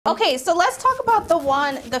Okay, so let's talk about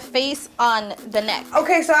the face on the neck.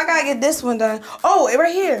 Okay, so I gotta get this one done. Oh,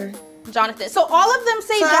 right here. Jonathan. So all of them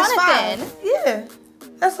say so Jonathan. Yeah,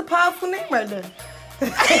 that's a powerful name right there.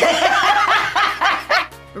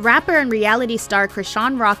 Rapper and reality star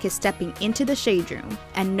Chrisean Rock is stepping into the shade room,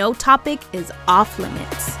 and no topic is off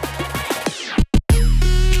limits.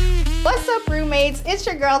 What's up, roommates? It's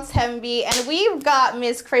your girl Tembi, and we've got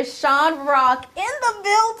Miss Chrisean Rock in the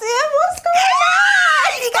building. What's going on?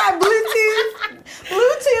 You got Bluetooth.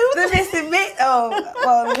 Bluetooth. The missing bit. Oh,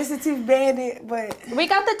 well, missing tooth bandit, but we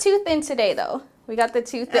got the tooth in today, though. We got the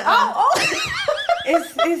tooth in.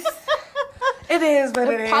 It is what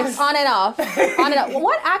it Pops is. on and off. On and off.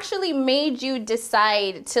 What actually made you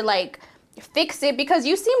decide to like fix it? Because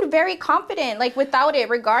you seemed very confident, like without it,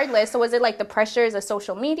 regardless. So was it like the pressures of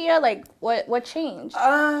social media? Like what changed?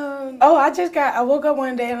 I woke up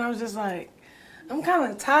one day and I was just like, I'm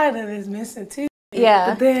kind of tired of this missing tooth. Yeah.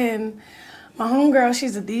 But then my homegirl,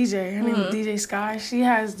 she's a DJ. Her name is DJ Sky. She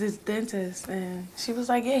has this dentist, and she was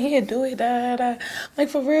like, "Yeah, he'll do it, like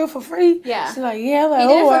for real, for free." Yeah. She's like, "Yeah, like he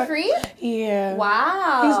did it for free." Yeah.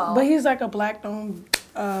 Wow. He's like a black-owned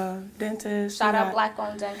dentist. Shout out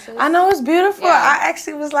black-owned dentist. I know, it's beautiful. Yeah. I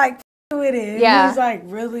actually was like with it. Yeah. He was like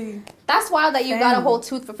really. That's wild that you got a whole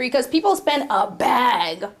tooth for free, because people spend a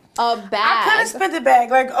bag. I could have spent the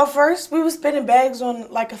bag. Like, at first, we were spending bags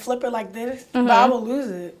on, like, a flipper like this, but I would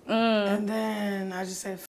lose it. And then I just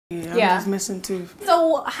said, I'm just missing tooth.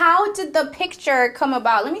 So how did the picture come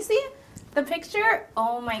about? Let me see the picture.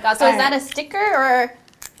 Oh, my God. So is that a sticker or?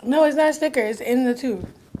 No, it's not a sticker. It's in the tooth.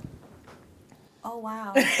 Oh,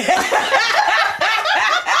 wow.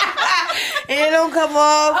 It don't come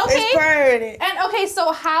off. Okay. It's permanent. And okay,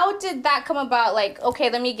 so how did that come about? Like, okay,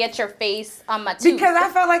 let me get your face on my tooth. Because I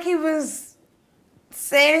felt like he was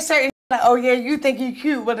saying certain like, oh yeah, you think you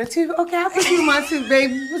cute, but the tooth, okay, I'll put you in my tooth,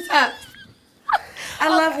 baby. What's up? I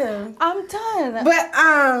love him. I'm done. But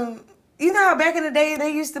you know how back in the day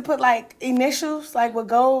they used to put like initials, like with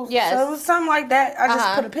gold? Yes. So it was something like that. I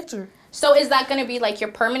just put a picture. So is that going to be like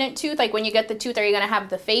your permanent tooth? Like when you get the tooth, are you going to have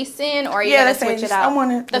the face in, or are you going to switch it out? I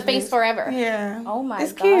want the face forever. Yeah. Oh my God.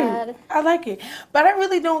 It's cute. I like it. But I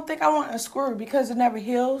really don't think I want a screw because it never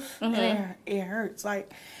heals and it hurts.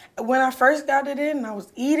 Like when I first got it in and I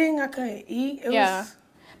was eating, I couldn't eat. It was...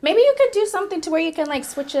 Maybe you could do something to where you can like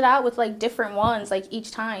switch it out with like different ones, like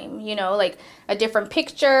each time, you know, like a different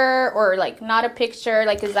picture or like not a picture.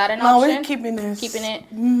 Like, is that an option? No, we're keeping this. Keeping it.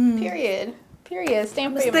 Period.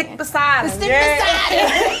 Stand for Stick beside him. Stick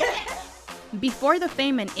beside him. Before the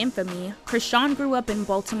fame and infamy, Chrisean grew up in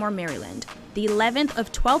Baltimore, Maryland. The 11th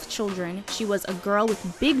of 12 children, she was a girl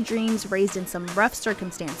with big dreams raised in some rough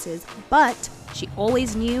circumstances, but she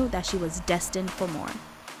always knew that she was destined for more.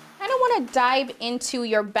 I don't want to dive into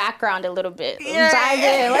your background a little bit. Yeah.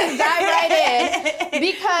 Let's dive right in.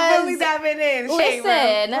 Because, really diving in.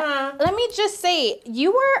 Listen, let me just say,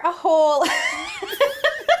 you were a whole...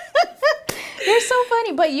 You're so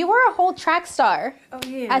funny, but you were a whole track star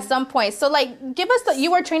at some point. So, like, give us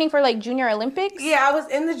you were training for, like, Junior Olympics? Yeah, I was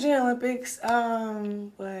in the Junior Olympics,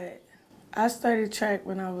 but I started track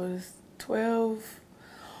when I was 12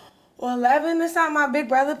 or 11 or something. My big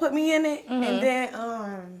brother put me in it. And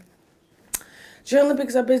then Junior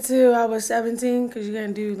Olympics up until I was 17, because you're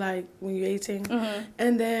going to do, like, when you're 18.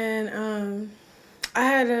 And then I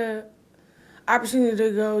had a opportunity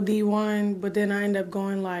to go D1, but then I ended up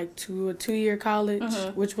going like to a 2-year college,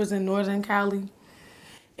 which was in Northern Cali,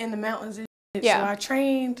 in the mountains and shit. So I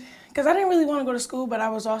trained, because I didn't really want to go to school, but I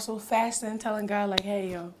was also fasting, telling God like,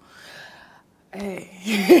 hey,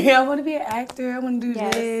 I want to be an actor, I want to do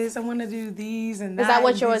this, I want to do these and that. Is that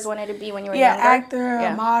what you always wanted to be when you were younger? Yeah, actor,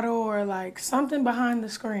 a model, or like something behind the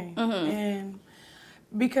screen. And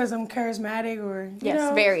because I'm charismatic, or you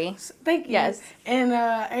know, very. Thank you. Yes. And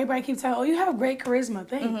everybody keeps telling, "Oh, you have great charisma."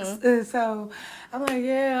 Thanks. So I'm like,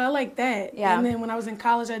 yeah, I like that. Yeah. And then when I was in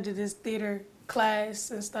college, I did this theater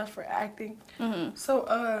class and stuff for acting.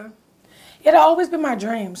 So it had always been my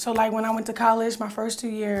dream. So like when I went to college, my first 2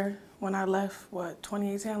 year, when I left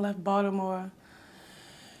 2018, I left Baltimore.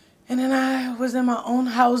 And then I was in my own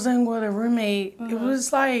housing with a roommate. It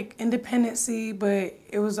was like independency, but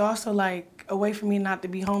it was also like a way for me not to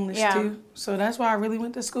be homeless too. So that's why I really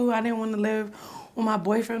went to school. I didn't want to live with my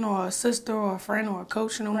boyfriend or a sister or a friend or a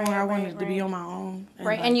coach no more. I wanted to be on my own. And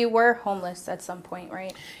like, and you were homeless at some point,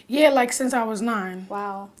 right? Yeah, like since I was 9.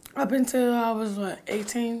 Wow. Up until I was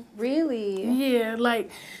 18. Really? Yeah,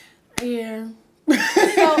 like, yeah.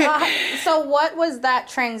 So what was that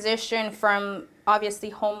transition from obviously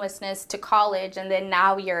homelessness to college, and then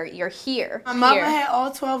now you're here. My mama had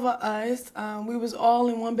all 12 of us. We was all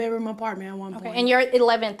in one bedroom apartment at one point. And you're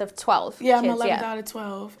 11th of 12 Yeah, kids, I'm 11th out of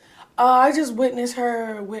 12. I just witnessed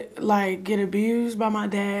her get abused by my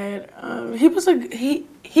dad.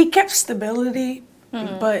 He kept stability,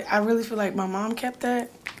 but I really feel like my mom kept that.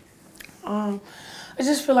 I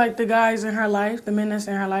just feel like the guys in her life, the men that's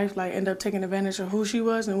in her life, like end up taking advantage of who she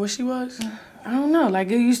was and what she was. I don't know. Like,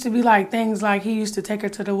 it used to be like things like he used to take her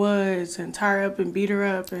to the woods and tie her up and beat her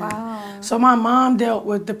up. And so my mom dealt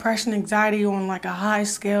with depression, anxiety on like a high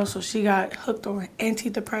scale. So she got hooked on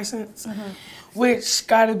antidepressants, which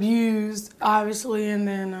got abused, obviously. And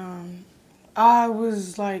then I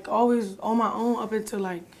was like always on my own up until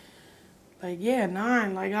like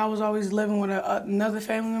 9. Like, I was always living with another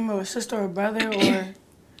family member, or a sister or a brother, or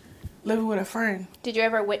living with a friend. Did you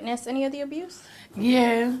ever witness any of the abuse?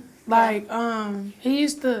 Yeah. Like, he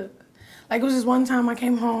used to, like, it was this one time I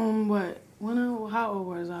came home, how old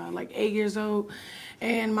was I? Like 8 years old,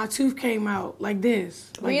 and my tooth came out like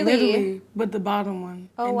this. Like, really? Literally, but the bottom one.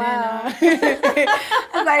 Oh, and wow.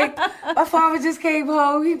 Then, like, my father just came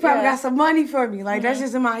home. He probably got some money for me. Like, that's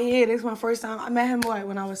just in my head. It's my first time. I met him,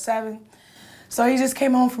 when I was 7. So he just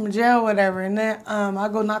came home from jail or whatever, and then I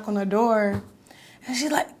go knock on the door, and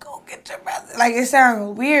she's like, go get your brother. Like, it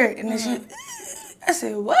sounded weird, and then I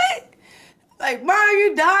said, what? Like, Ma, are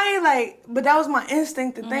you dying? Like, but that was my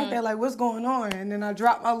instinct to think that, like, what's going on? And then I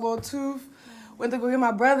dropped my little tooth, went to go get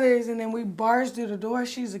my brothers, and then we barged through the door.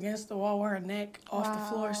 She's against the wall with her neck off the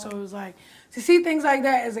floor. So it was like, to see things like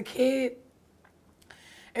that as a kid,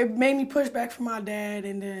 it made me push back for my dad,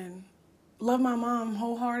 and then love my mom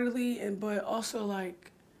wholeheartedly, but also,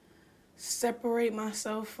 like, separate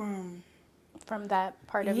myself from that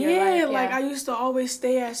part of your life. Yeah, like, I used to always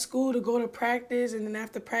stay at school to go to practice, and then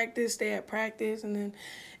after practice, stay at practice, and then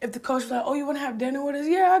if the coach was like, oh, you want to have dinner with us?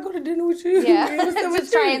 Yeah, I'll go to dinner with you. Yeah,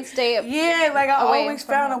 just try and stay Yeah, like, I always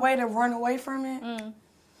found a way to run away from it.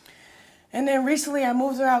 And then recently, I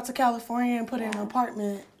moved her out to California and put her in an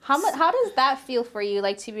apartment. How does that feel for you,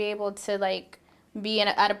 like, to be able to, like, be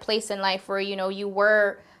at a place in life where, you know, you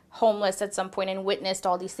were homeless at some point and witnessed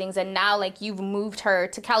all these things, and now, like, you've moved her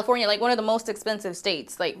to California, like one of the most expensive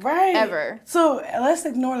states, like, ever. So let's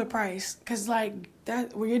ignore the price, because, like,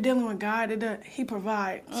 that when you're dealing with God, He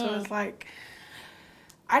provides. So it's like,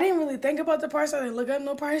 I didn't really think about the price. I didn't look up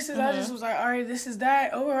no prices. I just was like, all right, this is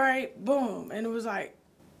that. All right, boom. And it was like,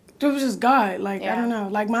 it was just God. Like, I don't know.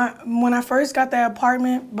 Like, when I first got that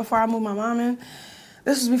apartment before I moved my mom in,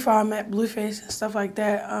 this was before I met Blueface and stuff like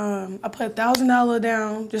that. I put $1,000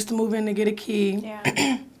 down just to move in to get a key.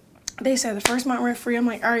 Yeah. They said the first month rent free. I'm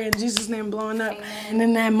like, all right, in Jesus' name, blowing up. Amen. And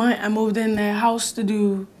then that month, I moved in that house to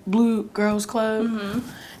do Blue Girls Club.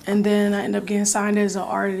 And then I ended up getting signed as an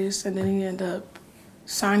artist. And then he ended up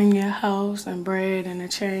signing your house and bread and a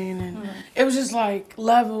chain. And it was just like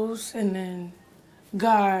levels, and then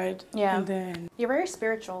God. Yeah. And then you're very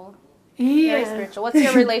spiritual. Yeah. Very spiritual. What's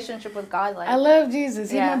your relationship with God like? I love Jesus.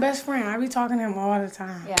 He's my best friend. I be talking to him all the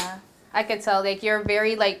time. Yeah. I could tell, like, you're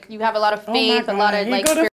very, like, you have a lot of faith, a lot of, like,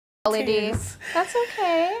 spirituality. That's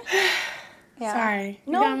okay. Yeah. Sorry.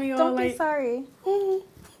 You no, got me all don't like, be sorry.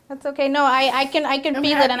 That's okay. No, I can feel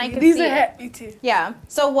happy. it, and I can These see are it. Happy too. Yeah.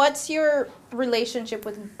 So what's your relationship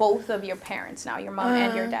with both of your parents now, your mom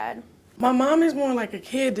and your dad? My mom is more like a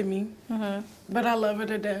kid to me, but I love her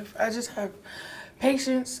to death. I just have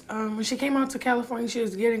patience. When she came out to California, she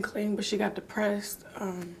was getting clean, but she got depressed.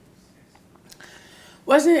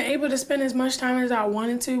 Wasn't able to spend as much time as I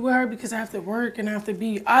wanted to with her because I have to work and I have to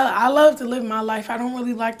be. I love to live my life. I don't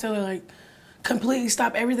really like to, like, completely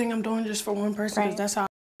stop everything I'm doing just for one person, because that's how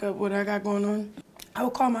I up what I got going on. I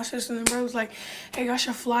would call my sister and brothers like, hey, I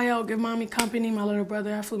should fly out, give mommy company. My little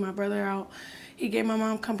brother, I flew my brother out. He gave my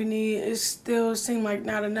mom company. It still seemed like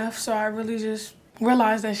not enough, so I really just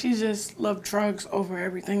realized that she just loved drugs over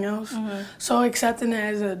everything else. So accepting it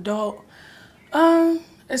as an adult,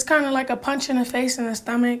 it's kind of like a punch in the face, in the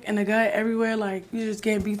stomach, in the gut, everywhere. Like, you just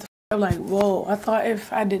get beat the f*** up. Like, whoa, I thought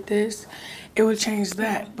if I did this, it would change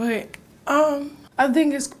that. But I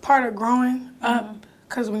think it's part of growing up,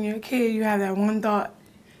 because when you're a kid, you have that one thought,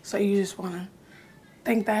 so you just want to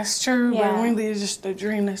think that's true, but really it's just a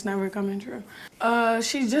dream that's never coming true.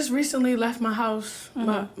 She just recently left my house,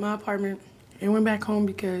 my apartment, and went back home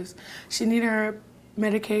because she needed her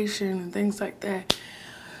medication and things like that.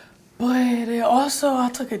 But it also, I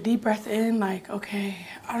took a deep breath in, like, okay,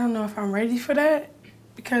 I don't know if I'm ready for that,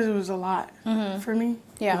 because it was a lot for me.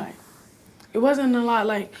 Yeah. Like, it wasn't a lot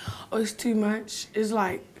like, oh, it's too much. It's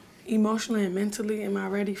like, emotionally and mentally, am I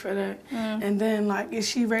ready for that? And then, like, is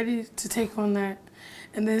she ready to take on that?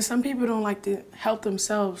 And then some people don't like to help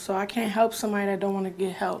themselves, so I can't help somebody that don't want to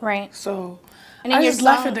get help. Right. So and I just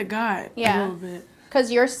left it to God a little bit.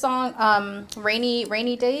 Because your song,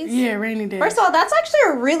 Rainy Days? Yeah, Rainy Days. First of all, that's actually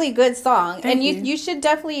a really good song. Thank and you. you should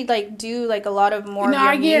definitely, like, do, like, a lot of more of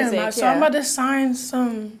your music. So I'm about to sign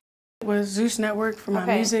some with Zeus Network for my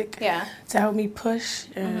music to help me push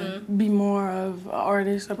and be more of an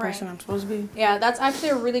artist, a person I'm supposed to be. Yeah, that's actually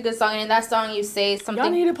a really good song. And in that song, you say something.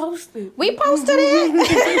 Y'all need to post it. We posted it. We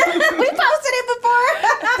posted it before.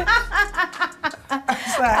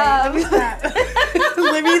 Sorry, let me stop.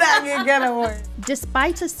 Let me not get ghetto word.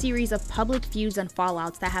 Despite a series of public feuds and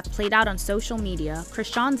fallouts that have played out on social media,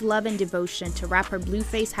 Chrisean's love and devotion to rapper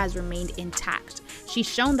Blueface has remained intact. She's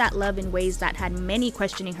shown that love in ways that had many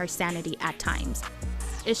questioning her sanity at times.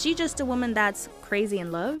 Is she just a woman that's crazy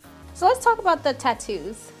in love? So let's talk about the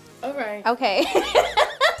tattoos. All right. Okay.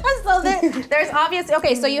 So there's obviously,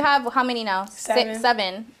 okay, so you have how many now? 7.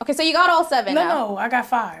 7. Okay, so you got all 7 now. No, I got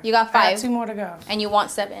 5. You got 5. I got 2 more to go. And you want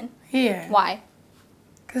 7. Yeah. Why?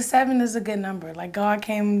 Because 7 is a good number. Like, God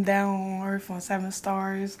came down on earth on 7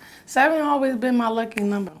 stars. 7 always been my lucky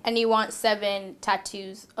number. And you want 7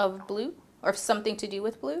 tattoos of blue? Or something to do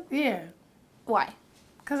with blue? Yeah. Why?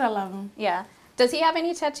 Because I love him. Yeah. Does he have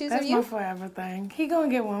any tattoos of you? That's my forever thing. He gonna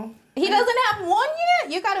get one. He doesn't have one yet?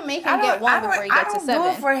 You gotta make him get one before you get to 7. I don't do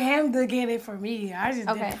it for him to get it for me. I just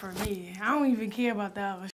did it for me. I don't even care about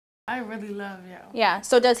that other shit. I really love y'all. Yeah.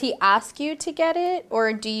 So does he ask you to get it?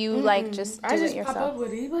 Or do you like just do it yourself? I just pop up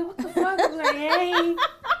with it. He's like, what the fuck? I'm like, hey,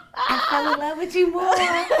 I fell in love with you more.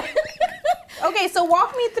 Okay, so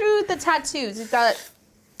walk me through the tattoos. You've got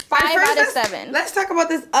 5 out of 7. Let's talk about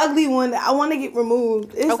this ugly one that I want to get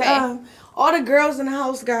removed. It's, okay. All the girls in the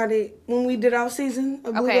house got it when we did our season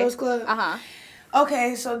of Blue Girls Club.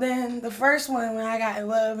 Okay, so then the first one when I got in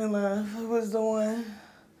love was the one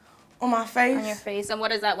on my face. On your face. And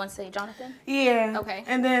what does that one say, Jonathan? Yeah. Okay.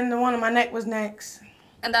 And then the one on my neck was next.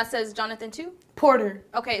 And that says Jonathan too? Porter.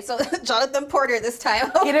 Okay, so Jonathan Porter this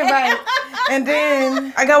time. Okay. Get it right. And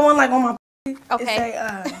then I got one like on my okay. It say,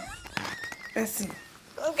 let's see.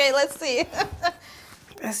 Okay, let's see.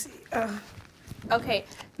 Let's see. Okay.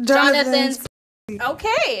 Jonathan's.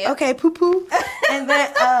 Okay. Okay, poo-poo. And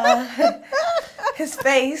then his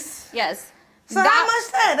face. Yes. So how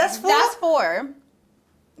much that? That's 4? That's 4.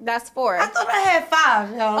 That's 4. I thought I had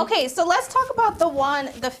 5, y'all. Okay, so let's talk about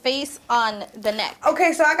the face on the neck.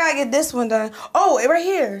 Okay, so I gotta get this one done. Oh, right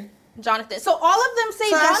here. Jonathan. So all of them say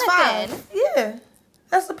so Jonathan. That's 5. Yeah.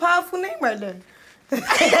 That's a powerful name right there. So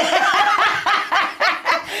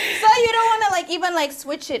you don't want to even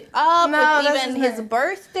switch it up with even his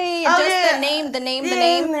birthday, just the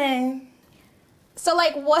name. So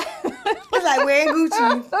what? It's like wearing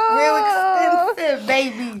Gucci, real expensive,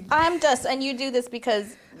 baby. And you do this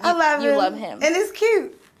because I love him, and it's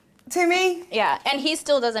cute to me. Yeah, and he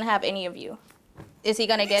still doesn't have any of you. Is he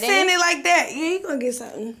gonna get any? Saying it like that, yeah, he gonna get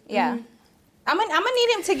something. Yeah, I'm gonna need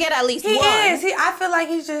him to get at least one. He is. I feel like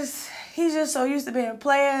he's just so used to being a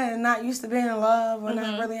player and not used to being in love, or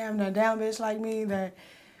not really having a down bitch like me that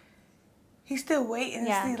he's still waiting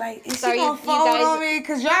to see is she gonna fold on me?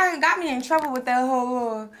 Because y'all got me in trouble with that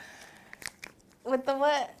whole with the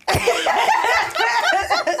what?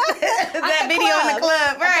 that video in the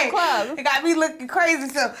club, right? The club. It got me looking crazy.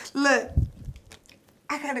 So look,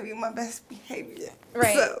 I gotta be my best behavior.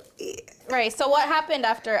 Right. So, yeah. Right. So what happened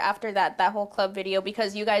after that whole club video?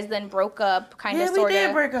 Because you guys then broke up, kind of, sort of. Yeah, we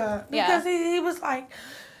did break up. Because he was like,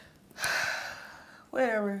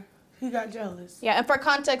 whatever. He got jealous. Yeah, and for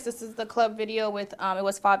context, this is the club video with it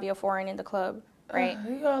was Fabio Foreign in the club, right?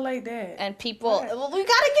 He all like that. And people, well, we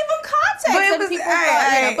gotta give them context. But it and was, people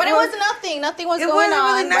thought, but it was nothing. Nothing was going on. It wasn't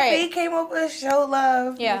really nothing. Right. He came up with show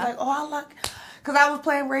love. Yeah. He was like, oh, I like. Because I was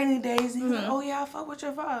playing Rainy Days, and he was like, oh, yeah, I fuck with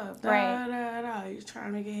your vibe. Right. He's trying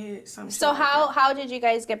to make a hit. So how did you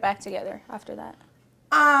guys get back together after that?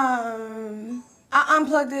 I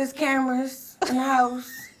unplugged his cameras in the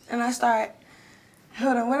house, and I started,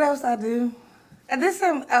 hold on, what else I do? I did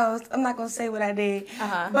something else. I'm not going to say what I did.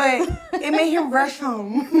 But it made him rush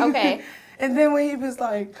home. Okay. And then when he was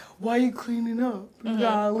like, why you cleaning up? You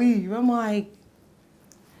gotta leave. I'm like.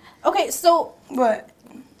 Okay, so. What?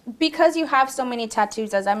 Because you have so many tattoos,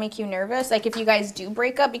 does that make you nervous? Like if you guys do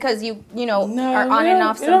break up, because you are on and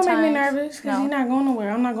off sometimes. It don't make me nervous because he's not going nowhere.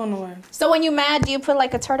 I'm not going nowhere. So when you mad, do you put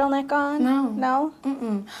like a turtleneck on? No. No?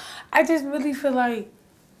 Mm-mm. I just really feel like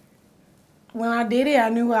when I did it, I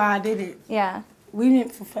knew why I did it. Yeah. We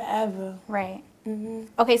went for forever. Right.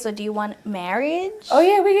 Okay, so do you want marriage? Oh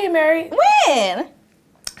yeah, we get married. When?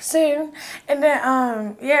 Soon. And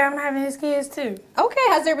then yeah, I'm having his kids too. Okay,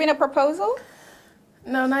 has there been a proposal?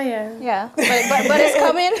 No, not yet. Yeah, but it's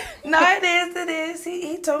coming. No, it is.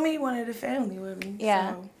 He told me he wanted a family with me.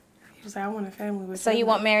 Yeah. So he was like, I want a family with you. So you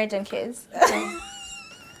want marriage and kids?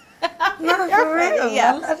 No, for real.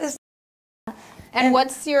 Yeah. I just, and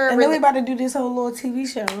what's your... And then we about to do this whole little TV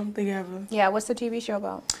show together. Yeah, what's the TV show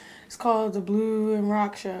about? It's called the Blueface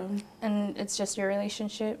Rock Show. And it's just your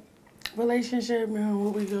relationship? Relationship and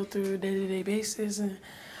what we go through day-to-day basis. And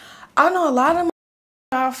I know a lot of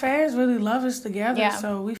our fans really love us together, yeah.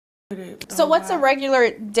 so we with it. So what's a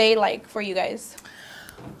regular day like for you guys?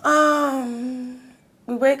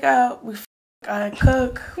 We wake up, I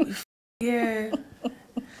cook, yeah.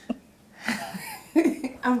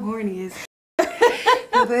 I'm horny as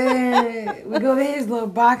and then we go to his little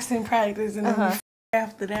boxing practice and then we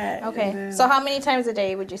after that. Okay. Then, so how many times a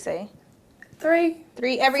day would you say? 3.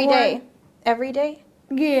 3 every 4. day? Every day?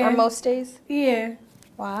 Yeah. Or most days? Yeah.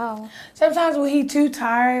 Wow. Sometimes when he too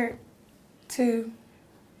tired to.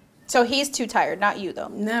 So he's too tired, not you though?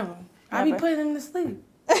 Never. I be putting him to sleep.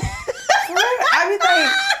 For real.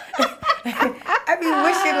 I be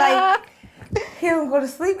wishing like he don't go to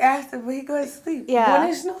sleep after, but he go to sleep. Yeah.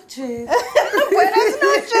 Buenas noches. Buenas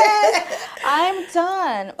noches. I'm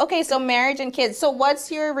done. Okay, so marriage and kids. So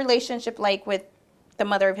what's your relationship like with the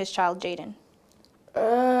mother of his child, Jaden?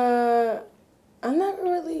 I never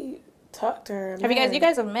really talked to her. You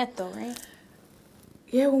guys have met though, right?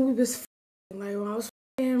 Yeah, when we was like when I was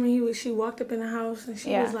him, and she walked up in the house and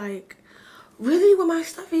she was like, "Really with my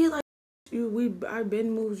stuff?" He like, I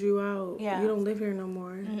been moved you out. Yeah. You don't live here no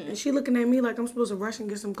more. And she looking at me like I'm supposed to rush and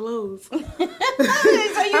get some clothes. So I'm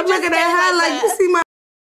looking at her like, you see my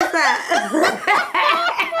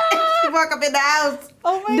She walk up in the house.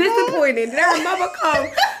 Oh my disappointed. God. Then her mama come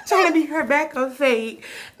trying to be her backup fade.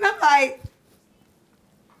 And I'm like,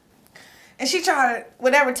 and she tried to,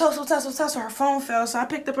 whatever, tussle, her phone fell. So I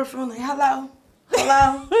picked up her phone like, hello.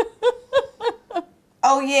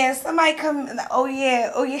 Oh yeah, somebody come, oh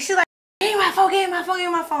yeah. She like, give me my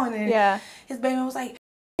phone. And his baby was like,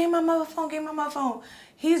 give me my phone.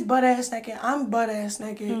 He's butt-ass naked. I'm butt-ass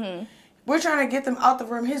naked. We're trying to get them out the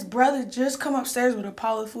room. His brother just come upstairs with a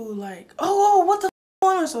pile of food like, oh, what the f***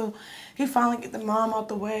 going on? So he finally get the mom out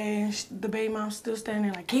the way. And the baby mom's still standing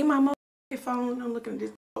there like, give my phone. I'm looking at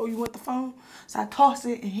this. Oh, you want the phone? So I tossed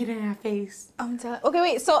it and hit it in her face. I'm done. Okay,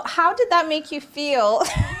 wait. So how did that make you feel?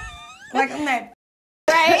 Like I'm that.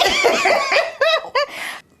 Right.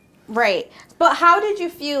 Right. But how did you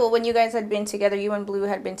feel when you guys had been together? You and Blue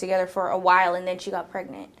had been together for a while, and then she got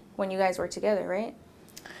pregnant when you guys were together, right?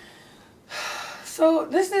 So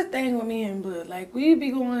this is the thing with me and Blue. Like we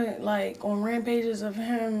be going like on rampages of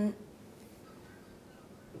him.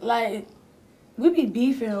 Like we be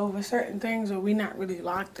beefing over certain things, or we not really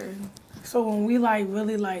locked in. So when we like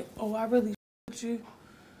really like, oh, I really with you.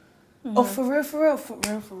 Oh, for real,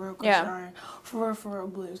 Chrisean. Yeah. For real,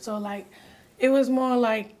 Blue. So like, it was more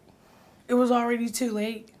like, it was already too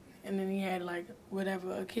late, and then he had like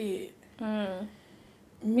whatever, a kid.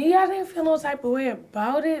 Me, I didn't feel no type of way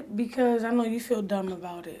about it because I know you feel dumb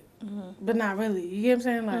about it, but not really. You get what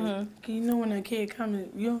I'm saying? Like, you know when a kid comes,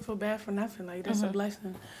 you don't feel bad for nothing. Like that's a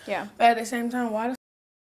blessing. Yeah. But at the same time, why the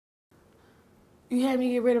you had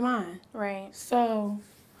me get rid of mine? Right. So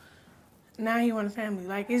now he want a family.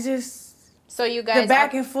 Like it's just. So you guys the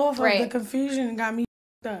back and forth of right. the confusion got me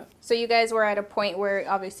up. So you guys were at a point where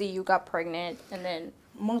obviously you got pregnant and then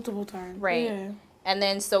multiple times. Right. Yeah. And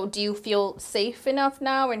then so do you feel safe enough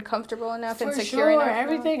now and comfortable enough For and secure sure, enough?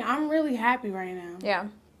 everything. Now? I'm really happy right now. Yeah.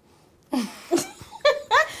 What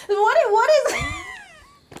is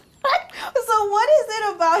So what is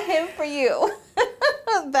it about him for you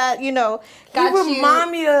that, you know, got you? He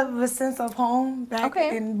remind me of a sense of home back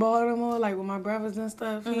in Baltimore, like with my brothers and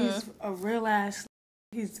stuff. He's a real ass.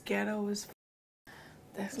 He's ghetto as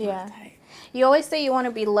That's my type. You always say you want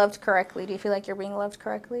to be loved correctly. Do you feel like you're being loved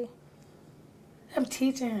correctly? I'm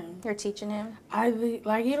teaching him. You're teaching him? He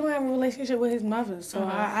don't have a relationship with his mother, so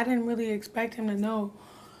I didn't really expect him to know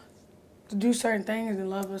to do certain things and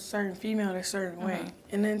love a certain female a certain way.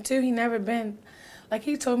 And then too, he never been, like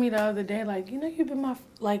he told me the other day, like, you know, you've been my,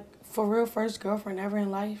 like, for real first girlfriend ever in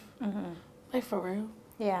life. Like, for real.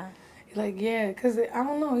 Yeah. Like, yeah, because, I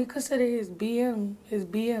don't know, he considered his BM,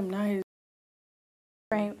 not his.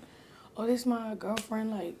 Right. Oh, this my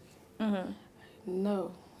girlfriend, like,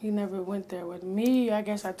 no. He never went there with me. I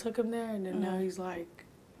guess I took him there, and then now he's like.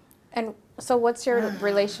 And so what's your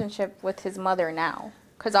relationship with his mother now?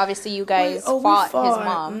 Because obviously you guys fought his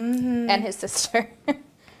mom and his sister.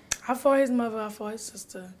 I fought his mother, I fought his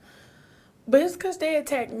sister. But it's because they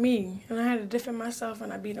attacked me, and I had to defend myself,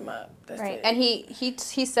 and I beat them up. That's right. it. And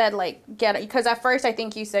he said, like, get it. Because at first, I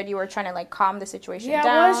think you said you were trying to, like, calm the situation down.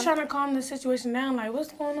 Yeah, I was trying to calm the situation down. Like,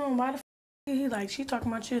 what's going on? Why the f*** he, like, she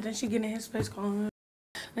talking about you, then she getting in his face calling him.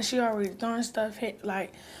 And she already throwing stuff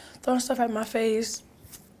at my face.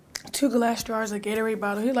 2 glass jars of Gatorade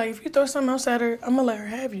bottle. He like, if you throw something else at her, I'm going to let her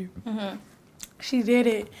have you. Mm-hmm. She did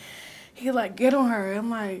it. He like, get on her. I'm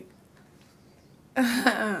like,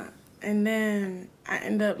 And then I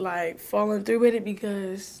end up like falling through with it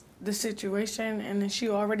because the situation, and then she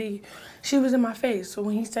was in my face. So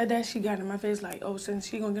when he said that, she got in my face like, oh, since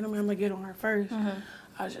she gonna get on me, I'm gonna get on her first. Mm-hmm.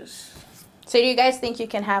 So do you guys think you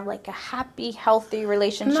can have like a happy, healthy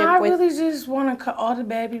relationship? No, I really just want to cut all the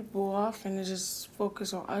bad people off and just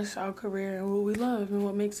focus on us, our career, and what we love and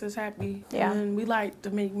what makes us happy. Yeah. And we like to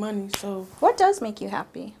make money, so. What does make you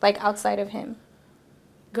happy, like outside of him?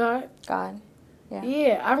 God. Yeah.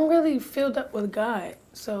 Yeah, I'm really filled up with God.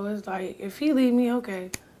 So it's like, if he leave me,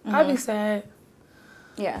 okay. Mm-hmm. I'll be sad.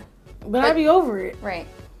 Yeah. But I'll be over it. Right.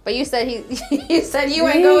 But you said you said you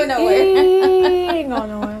ain't going nowhere. He ain't going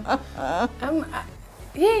nowhere.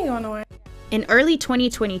 He ain't going nowhere. In early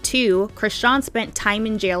 2022, Chrisean spent time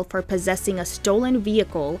in jail for possessing a stolen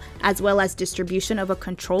vehicle, as well as distribution of a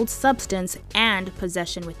controlled substance and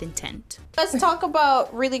possession with intent. Let's talk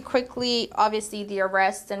about really quickly, obviously, the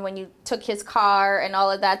arrest and when you took his car and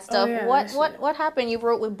all of that stuff. Oh, yeah, what happened? You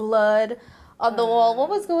wrote with blood on the wall. What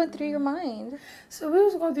was going through your mind? So we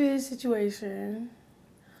was going through this situation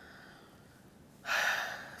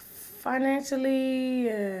financially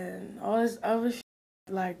and all this other shit.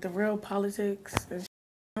 Like the real politics and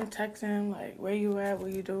I'm texting him like, where you at,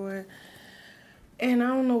 what you doing, and I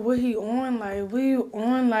don't know what he on. Like, what you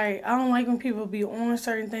on? Like, I don't like when people be on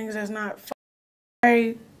certain things that's not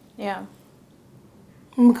right. Yeah.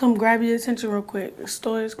 I'm gonna come grab your attention real quick.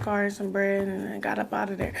 Stole his car and some bread and then got up out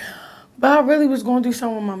of there. But I really was going through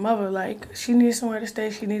something with my mother. Like, she needed somewhere to stay.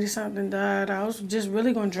 She needed something that I was just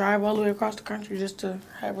really gonna drive all the way across the country just to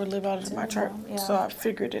have her live out of my truck. Yeah. So I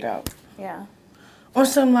figured it out. Yeah. On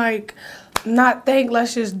some like, not think,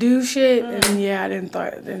 let's just do shit. And yeah, I didn't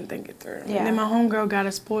think it through. Yeah. And then my homegirl got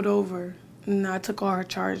us pulled over, and I took all her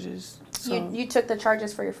charges. So. You took the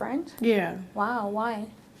charges for your friend? Yeah. Wow, why?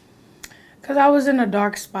 Because I was in a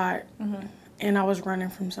dark spot, and I was running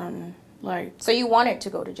from something. Like. So you wanted to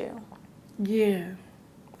go to jail? Yeah.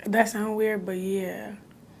 That sounds weird, but yeah.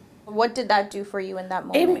 What did that do for you in that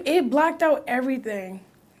moment? It blocked out everything.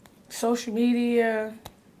 Social media,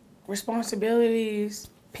 responsibilities,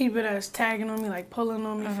 people that's tagging on me, like pulling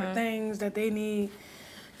on me for things that they need.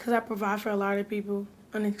 Because I provide for a lot of people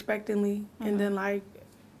unexpectedly. And then, like,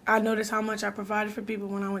 I noticed how much I provided for people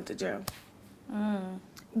when I went to jail.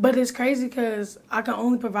 But it's crazy because I can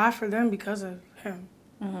only provide for them because of him.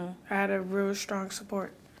 I had a real strong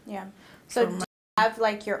support. Yeah. So do you have,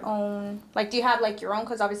 like, your own,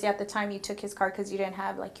 because obviously at the time you took his car because you didn't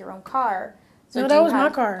have, like, your own car. So no, that was my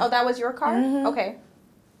car. Oh, that was your car? Okay.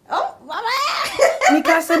 Oh, mama!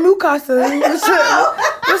 Mikasa Mukasa. What's up?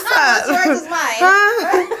 What's up? What's yours is mine.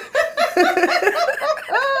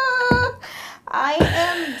 I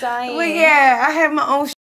am dying. Well, yeah, I have my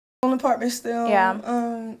own apartment still.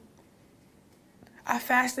 Yeah. I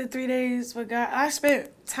fasted 3 days with God. I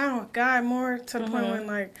spent time with God more to the point when,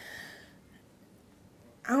 like,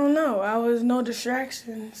 I don't know. I was no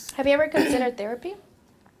distractions. Have you ever considered therapy?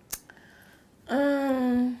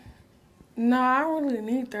 No, I don't really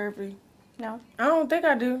need therapy. No? I don't think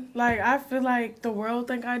I do. Like, I feel like the world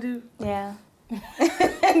think I do. Yeah. Like,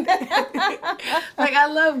 I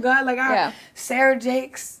love God. Like, Sarah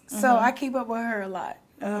Jakes, so I keep up with her a lot.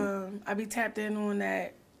 I be tapped in on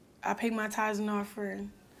that. I pay my tithes and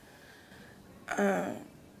offering.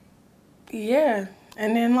 Yeah.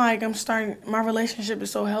 And then, like, my relationship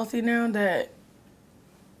is so healthy now that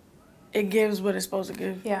it gives what it's supposed to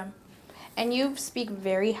give. Yeah. And you speak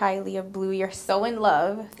very highly of Blue. You're so in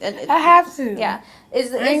love. I have to. Yeah. I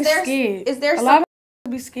ain't scared. Is there a lot of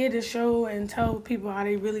people be scared to show and tell people how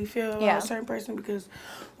they really feel about a certain person because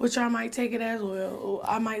which I might take it as, well,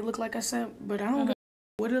 I might look like a simp, but I don't know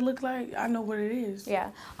what it look like. I know what it is.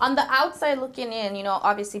 Yeah. On the outside looking in, you know,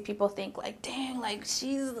 obviously people think like, dang, like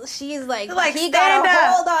she's like he got a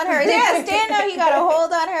hold on her. Yeah, stand up, he got a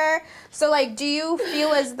hold on her. So like, do you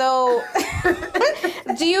feel as though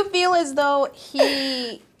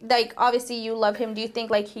he, like, obviously you love him, do you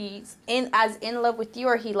think like he's in love with you,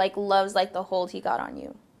 or he like loves like the hold he got on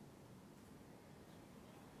you?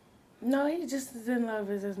 No, he just is in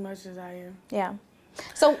love as much as I am. Yeah.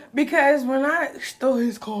 So because when I stole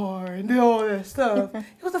his car and did all that stuff,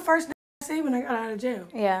 it was the first thing I see when I got out of jail.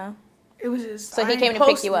 Yeah. It was just so he came to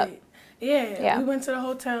pick you up. Yeah, we went to the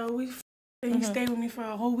hotel. He stayed with me for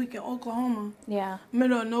a whole week in Oklahoma. Yeah.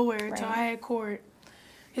 Middle of nowhere until I had court.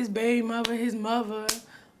 His baby mother, his mother,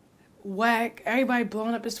 whack. Everybody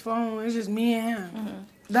blowing up his phone. It's just me and him.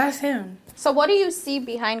 That's him. So what do you see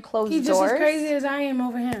behind closed doors? He's just as crazy as I am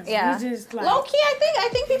over him. Yeah. He's just like... Low-key, I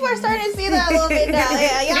think people are starting to see that a little bit now.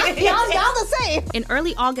 Y'all the same. In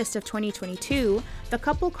early August of 2022, the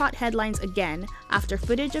couple caught headlines again after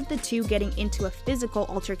footage of the two getting into a physical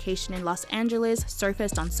altercation in Los Angeles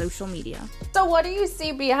surfaced on social media. So what do you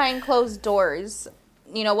see behind closed doors?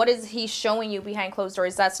 You know, what is he showing you behind closed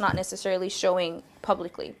doors that's not necessarily showing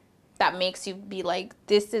publicly? That makes you be like,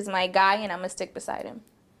 this is my guy and I'm gonna stick beside him.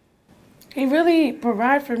 He really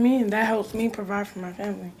provides for me, and that helps me provide for my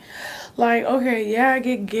family. Like, okay, yeah, I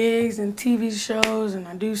get gigs and TV shows, and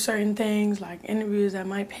I do certain things, like interviews that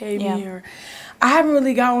might pay me, or I haven't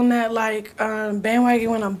really got on that, like, bandwagon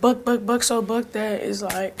when I'm booked that is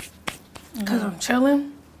like, because I'm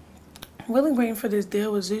chilling. I'm really waiting for this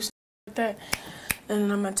deal with Zeus like that, and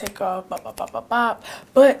then I'm going to take off,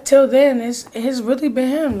 But till then, it's really been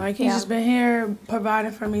him. Like, he's just been here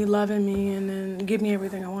providing for me, loving me, and then give me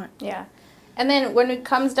everything I want. Yeah. And then when it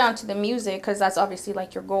comes down to the music, because that's obviously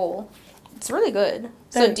like your goal, it's really good.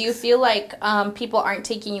 Thanks. So do you feel like people aren't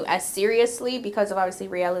taking you as seriously because of obviously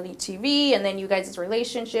reality TV and then you guys'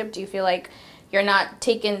 relationship? Do you feel like you're not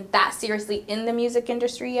taken that seriously in the music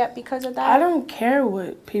industry yet because of that? I don't care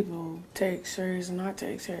what people take serious and not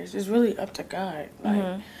take serious. It's really up to God.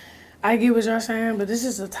 Like, I get what y'all saying, but this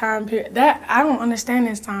is a time period that I don't understand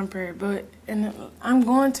this time period, but I'm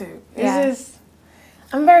going to. It's just,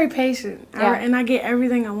 I'm very patient, and I get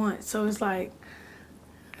everything I want. So it's like,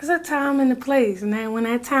 it's a time and a place, and then when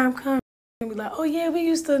that time comes, I'll be like, oh yeah, we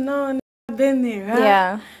used to know, and I've been there. Huh?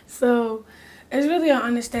 Yeah. So it's really an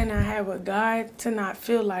understanding I have with God to not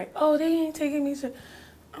feel like, oh, they ain't taking me serious.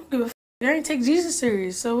 I don't give a f. They ain't take Jesus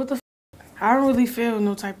serious. So what the f? I don't really feel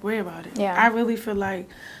no type of way about it. Yeah. I really feel like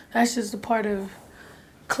that's just a part of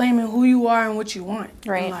claiming who you are and what you want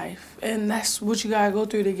in life. And that's what you gotta go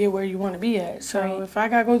through to get where you want to be at. So if I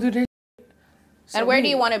gotta go through this, and where do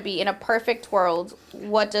you want to be? In a perfect world,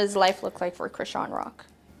 what does life look like for Chrisean Rock?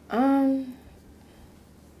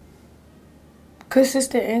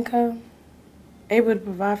 Consistent income, able to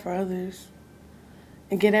provide for others,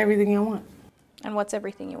 and get everything I want. And what's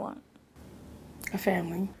everything you want? A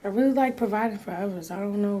family. I really like providing for others. I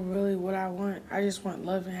don't know really what I want. I just want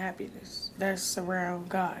love and happiness. That's around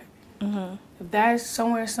God. If that's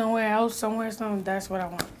somewhere else, that's what I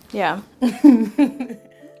want. Yeah. Step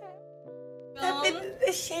into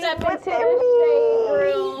the shade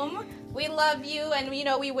room. We love you, and you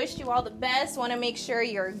know we wish you all the best. Want to make sure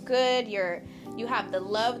you're good. You have the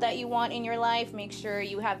love that you want in your life. Make sure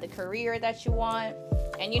you have the career that you want,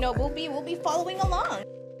 and you know we'll be following along.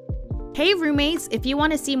 Hey roommates, if you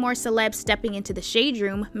want to see more celebs stepping into the shade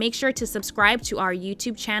room, make sure to subscribe to our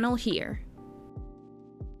YouTube channel here.